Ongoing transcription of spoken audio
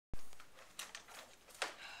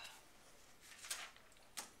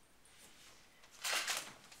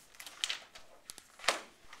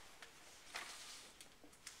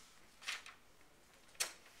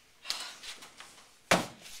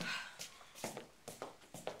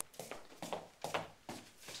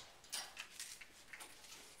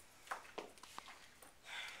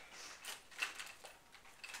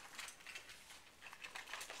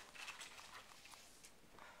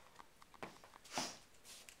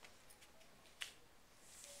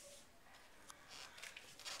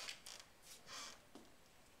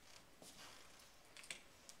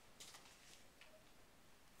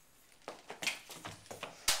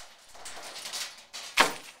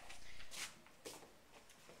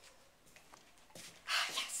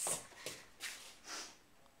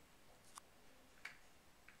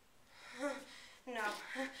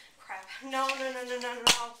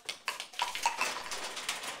no.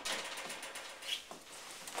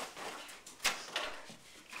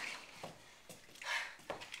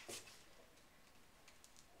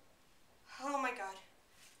 Oh my God.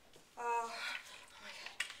 Oh my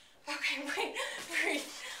God. Okay, wait, breathe.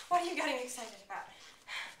 What are you getting excited about?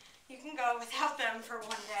 You can go without them for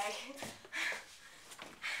one day.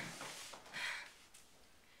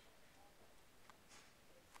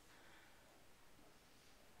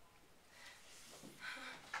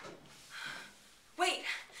 Wait,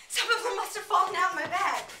 some of them must have fallen out of my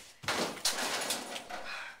bag.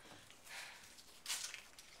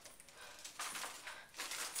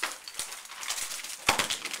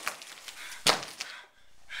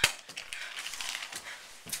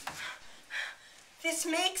 This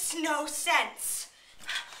makes no sense.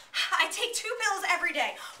 I take 2 pills every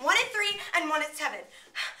day, one at 3 and one at 7.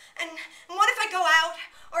 And what if I go out,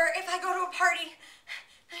 or if I go to a party?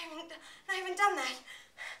 I haven't done that.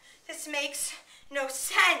 This makes no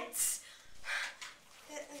sense.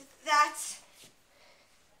 That's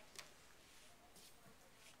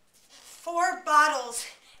 4 bottles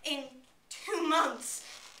in 2 months.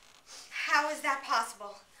 How is that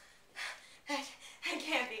possible? That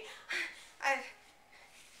can't be.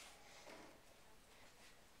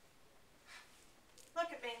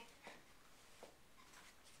 Look at me.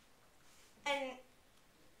 An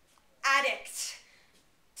addict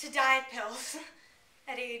to diet pills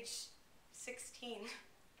at age 16.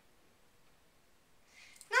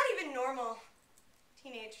 Not even normal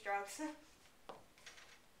teenage drugs.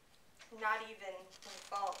 Not even my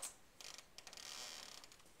fault.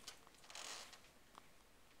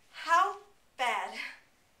 How bad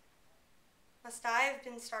must I have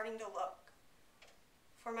been starting to look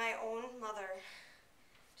for my own mother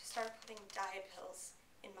to start putting diet pills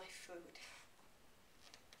in my food?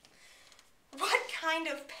 What kind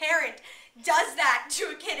of parent does that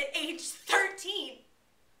to a kid at age 13?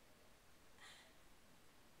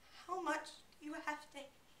 How much do you have to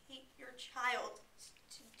hate your child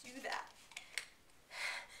to do that?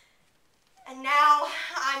 And now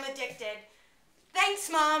I'm addicted. Thanks,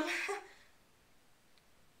 Mom.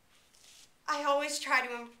 I always try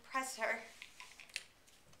to impress her.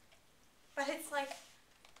 But it's like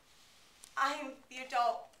I'm the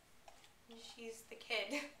adult and she's the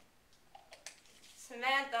kid.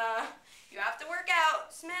 Samantha, you have to work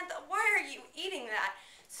out. Samantha, why are you eating that?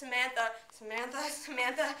 Samantha, Samantha,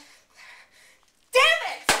 Samantha. Damn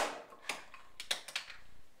it!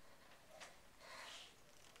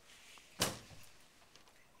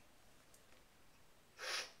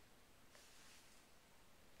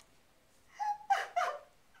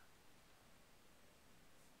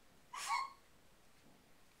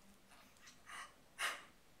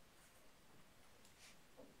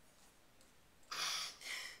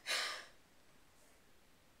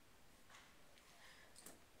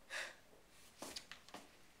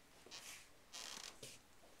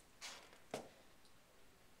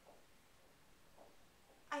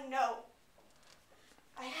 I know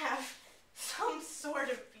I have some sort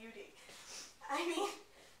of beauty. I mean,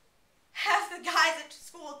 half the guys at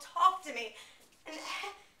school talk to me, and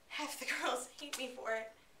half the girls hate me for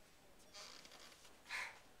it.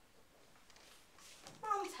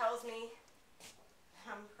 Mom tells me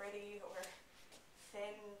I'm pretty or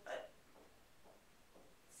thin, but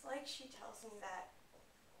it's like she tells me that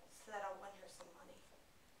so that I'll lend her some money.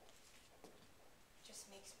 It just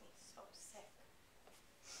makes me so sick.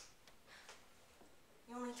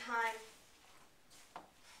 The only time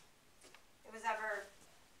it was ever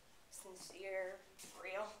sincere,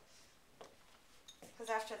 real, was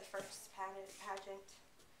after the first pageant.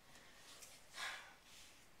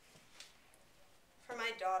 For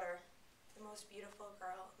my daughter, the most beautiful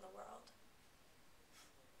girl in the world.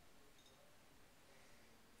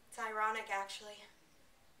 It's ironic, actually.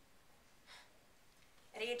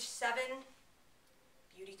 At age 7,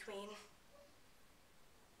 beauty queen.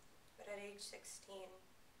 But at age 16,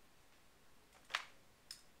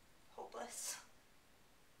 hopeless.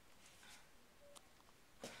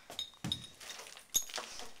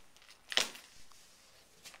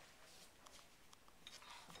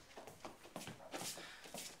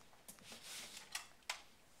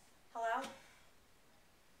 Hello?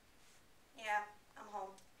 Yeah, I'm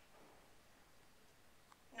home.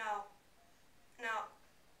 No.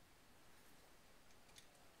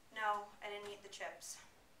 No, I didn't eat the chips.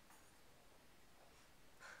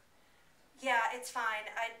 Yeah, it's fine.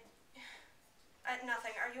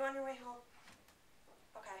 Nothing. Are you on your way home?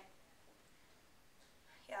 Okay.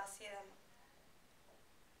 Yeah, I'll see you then.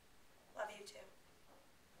 Love you too.